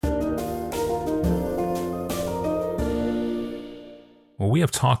we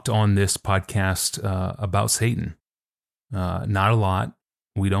have talked on this podcast about Satan. Not a lot.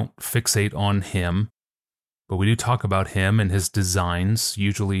 We don't fixate on him, but we do talk about him and his designs,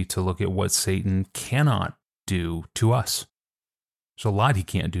 usually to look at what Satan cannot do to us. There's a lot he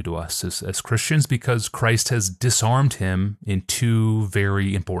can't do to us as Christians because Christ has disarmed him in two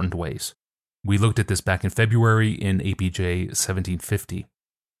very important ways. We looked at this back in February in APJ 1750.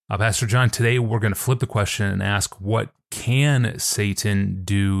 Pastor John, today we're going to flip the question and ask, what can Satan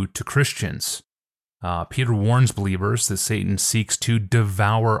do to Christians? Peter warns believers that Satan seeks to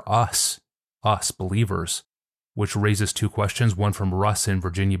devour us believers, which raises two questions, one from Russ in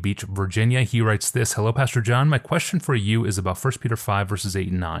Virginia Beach, Virginia. He writes this: Hello, Pastor John. My question for you is about 1 Peter 5, verses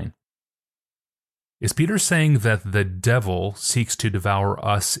 8 and 9. Is Peter saying that the devil seeks to devour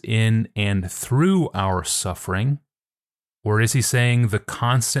us in and through our suffering? Or is he saying the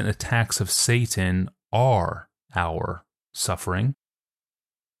constant attacks of Satan are our suffering?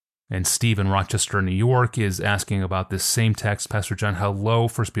 And Steve in Rochester, New York is asking about this same text. Pastor John, hello.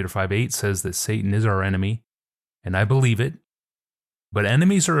 1 Peter 5:8 says that Satan is our enemy, and I believe it. But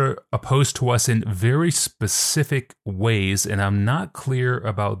enemies are opposed to us in very specific ways, and I'm not clear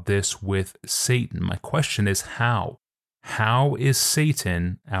about this with Satan. My question is how? How is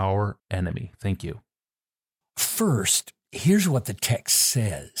Satan our enemy? Thank you. First, here's what the text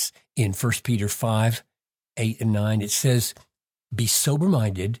says in 1 Peter 5, 8 and 9. It says, be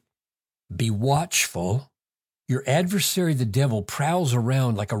sober-minded, be watchful. Your adversary, the devil, prowls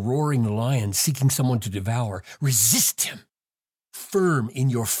around like a roaring lion seeking someone to devour. Resist him, firm in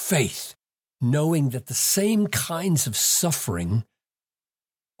your faith, knowing that the same kinds of suffering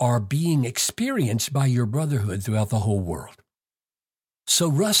are being experienced by your brotherhood throughout the whole world. So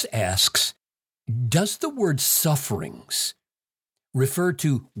Russ asks, does the word sufferings refer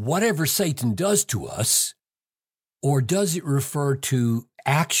to whatever Satan does to us, or does it refer to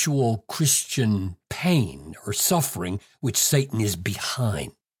actual Christian pain or suffering which Satan is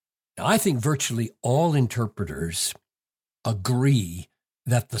behind? Now, I think virtually all interpreters agree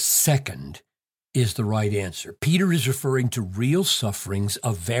that the second is the right answer. Peter is referring to real sufferings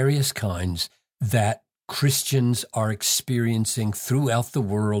of various kinds that Christians are experiencing throughout the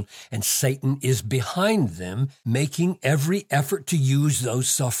world, and Satan is behind them, making every effort to use those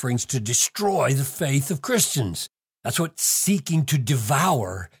sufferings to destroy the faith of Christians. That's what seeking to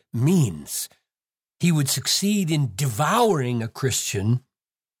devour means. He would succeed in devouring a Christian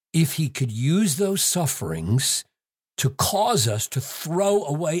if he could use those sufferings to cause us to throw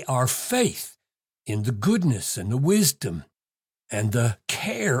away our faith in the goodness and the wisdom and the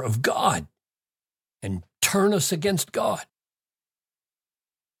care of God and turn us against God.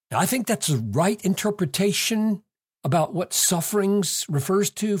 Now, I think that's the right interpretation about what sufferings refers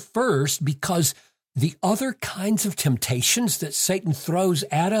to first, because the other kinds of temptations that Satan throws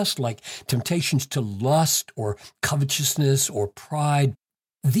at us, like temptations to lust or covetousness or pride,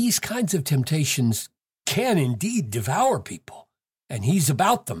 these kinds of temptations can indeed devour people, and he's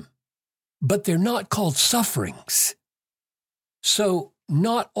about them, but they're not called sufferings. So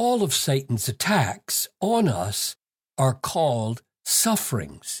not all of Satan's attacks on us are called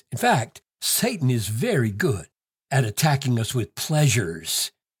sufferings. In fact, Satan is very good at attacking us with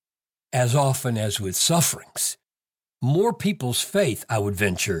pleasures as often as with sufferings. More people's faith, I would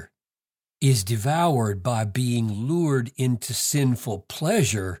venture, is devoured by being lured into sinful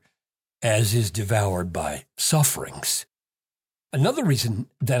pleasure as is devoured by sufferings. Another reason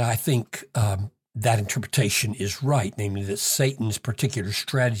that I think that interpretation is right, namely that Satan's particular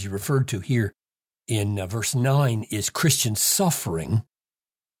strategy referred to here in verse 9 is Christian suffering,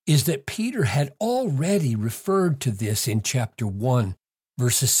 is that Peter had already referred to this in chapter 1,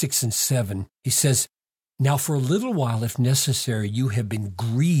 verses 6 and 7. He says, now for a little while, if necessary, you have been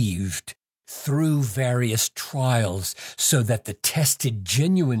grieved through various trials, so that the tested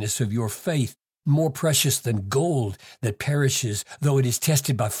genuineness of your faith, more precious than gold that perishes, though it is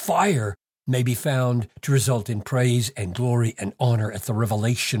tested by fire, may be found to result in praise and glory and honor at the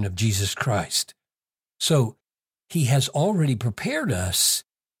revelation of Jesus Christ. So he has already prepared us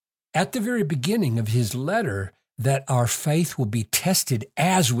at the very beginning of his letter that our faith will be tested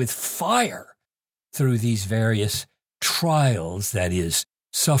as with fire through these various trials, that is,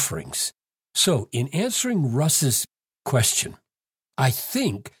 sufferings. So in answering Russ's question, I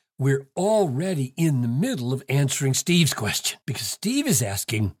think we're already in the middle of answering Steve's question, because Steve is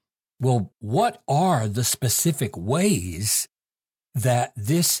asking, well, what are the specific ways that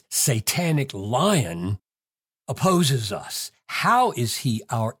this satanic lion opposes us? How is he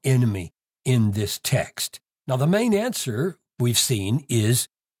our enemy in this text? Now, the main answer we've seen is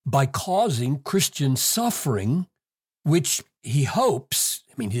by causing Christian suffering, which he hopes,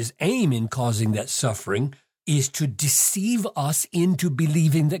 his aim in causing that suffering is to deceive us into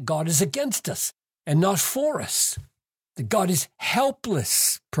believing that God is against us and not for us, that God is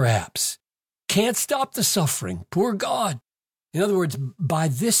helpless, perhaps, can't stop the suffering. Poor God. In other words, by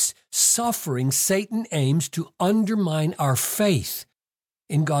this suffering, Satan aims to undermine our faith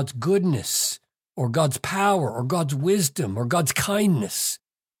in God's goodness or God's power or God's wisdom or God's kindness.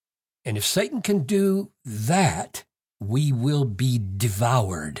 And if Satan can do that, we will be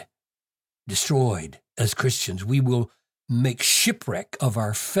devoured, destroyed as Christians. We will make shipwreck of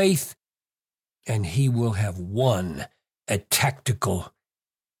our faith, and he will have won a tactical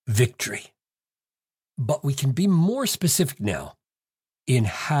victory. But we can be more specific now in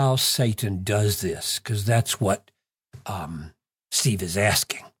how Satan does this, because that's what Steve is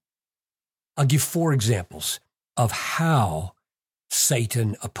asking. I'll give 4 examples of how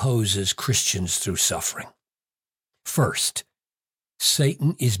Satan opposes Christians through suffering. First,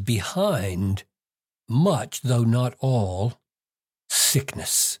 Satan is behind much, though not all,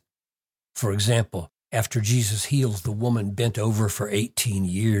 sickness. For example, after Jesus heals the woman bent over for 18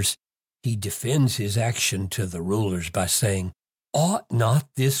 years, he defends his action to the rulers by saying, "Ought not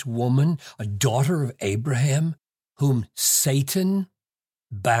this woman, a daughter of Abraham, whom Satan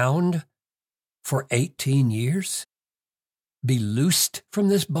bound for 18 years, be loosed from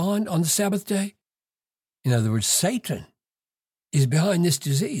this bond on the Sabbath day?" In other words, Satan is behind this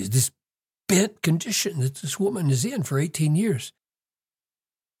disease, this bent condition that this woman is in for 18 years.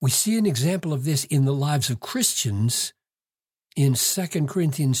 We see an example of this in the lives of Christians in 2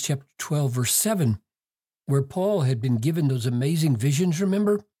 Corinthians chapter 12, verse 7, where Paul had been given those amazing visions,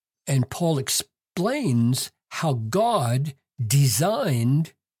 remember? And Paul explains how God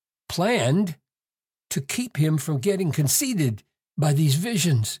planned to keep him from getting conceited by these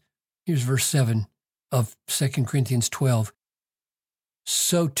visions. Here's verse 7 of 2 Corinthians 12.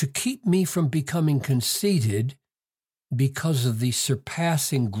 "So to keep me from becoming conceited because of the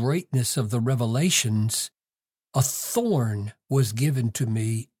surpassing greatness of the revelations, a thorn was given to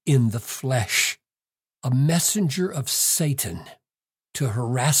me in the flesh, a messenger of Satan to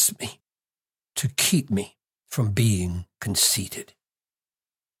harass me, to keep me from being conceited."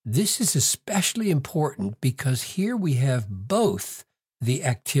 This is especially important because here we have both the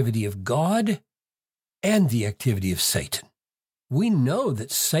activity of God and the activity of Satan. We know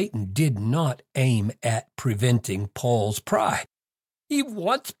that Satan did not aim at preventing Paul's pride. He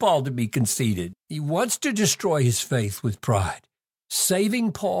wants Paul to be conceited. He wants to destroy his faith with pride.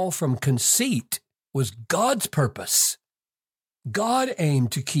 Saving Paul from conceit was God's purpose. God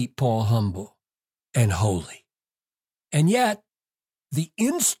aimed to keep Paul humble and holy. And yet, the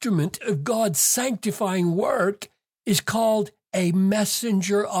instrument of God's sanctifying work is called a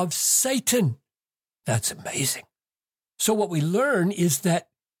messenger of Satan. That's amazing. So what we learn is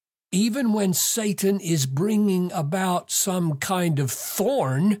that even when Satan is bringing about some kind of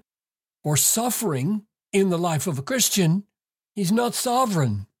thorn or suffering in the life of a Christian, he's not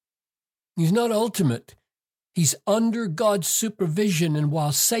sovereign. He's not ultimate. He's under God's supervision. And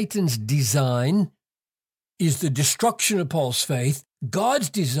while Satan's design is the destruction of Paul's faith, God's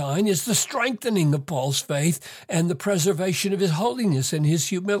design is the strengthening of Paul's faith and the preservation of his holiness and his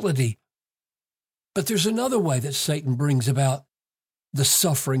humility. But there's another way that Satan brings about the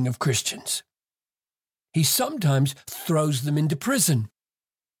suffering of Christians. He sometimes throws them into prison.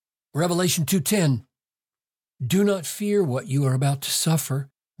 Revelation 2:10, "Do not fear what you are about to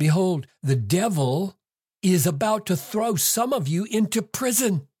suffer. Behold, the devil is about to throw some of you into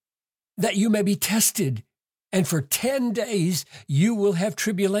prison, that you may be tested. And for 10 days you will have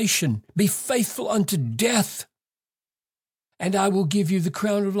tribulation. Be faithful unto death, and I will give you the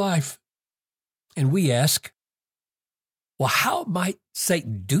crown of life." And we ask, well, how might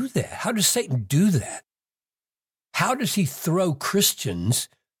Satan do that? How does Satan do that? How does he throw Christians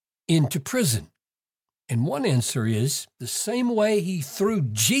into prison? And one answer is the same way he threw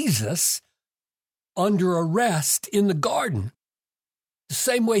Jesus under arrest in the garden, the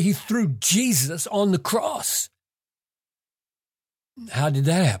same way he threw Jesus on the cross. How did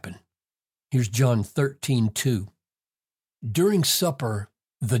that happen? Here's John 13:2. "During supper,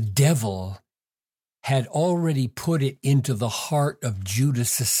 the devil had already put it into the heart of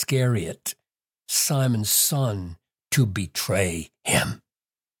Judas Iscariot, Simon's son, to betray him."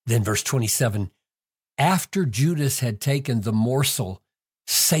 Then verse 27, "After Judas had taken the morsel,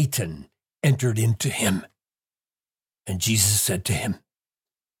 Satan entered into him. And Jesus said to him,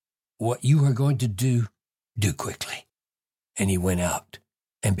 'What you are going to do, do quickly.' And he went out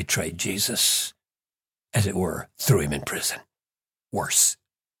and betrayed Jesus, as it were, threw him in prison." Worse.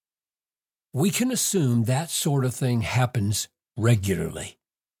 We can assume that sort of thing happens regularly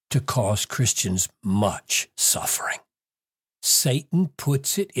to cause Christians much suffering. Satan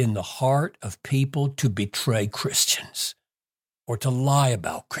puts it in the heart of people to betray Christians or to lie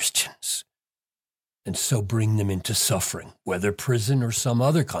about Christians, and so bring them into suffering, whether prison or some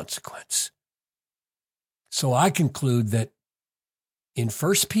other consequence. So I conclude that in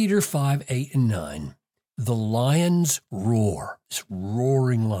 1 Peter 5, 8, and 9, the lion's roar, this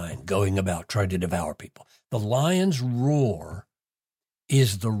roaring lion going about trying to devour people, the lion's roar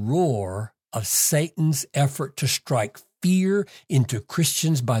is the roar of Satan's effort to strike fear into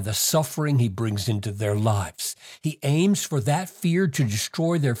Christians by the suffering he brings into their lives. He aims for that fear to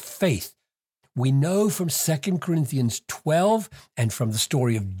destroy their faith. We know from 2 Corinthians 12 and from the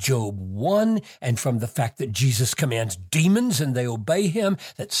story of Job 1 and from the fact that Jesus commands demons and they obey him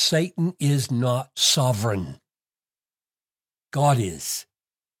that Satan is not sovereign. God is.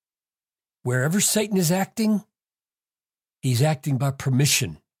 Wherever Satan is acting, he's acting by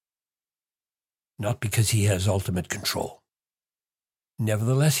permission, not because he has ultimate control.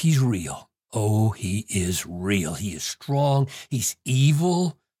 Nevertheless, he's real. Oh, he is real. He is strong. He's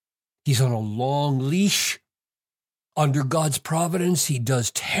evil. He's on a long leash. Under God's providence, he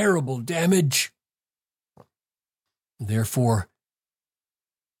does terrible damage. Therefore,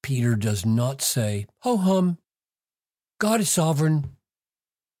 Peter does not say, ho-hum, God is sovereign.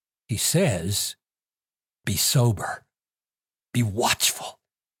 He says, be sober, be watchful,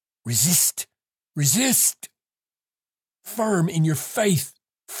 resist, firm in your faith,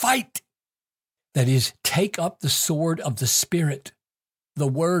 fight. That is, take up the sword of the Spirit, the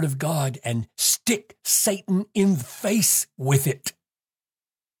Word of God, and stick Satan in the face with it.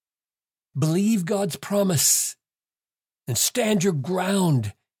 Believe God's promise and stand your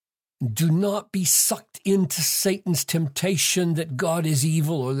ground. Do not be sucked into Satan's temptation that God is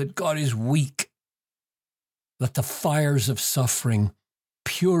evil or that God is weak. Let the fires of suffering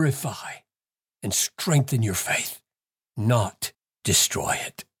purify and strengthen your faith, not destroy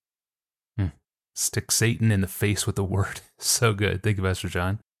it. Stick Satan in the face with the word. So good. Thank you, Pastor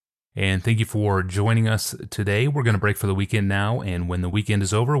John. And thank you for joining us today. We're going to break for the weekend now, and when the weekend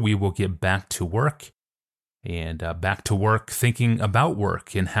is over, we will get back to work. And back to work thinking about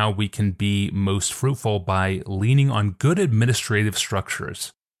work and how we can be most fruitful by leaning on good administrative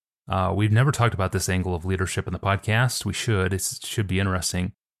structures. We've never talked about this angle of leadership in the podcast. We should. It should be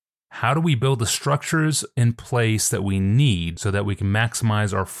interesting. How do we build the structures in place that we need so that we can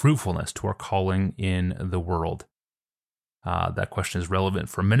maximize our fruitfulness to our calling in the world? That question is relevant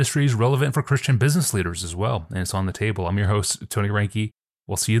for ministries, relevant for Christian business leaders as well, and it's on the table. I'm your host, Tony Reinke.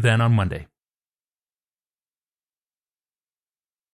 We'll see you then on Monday.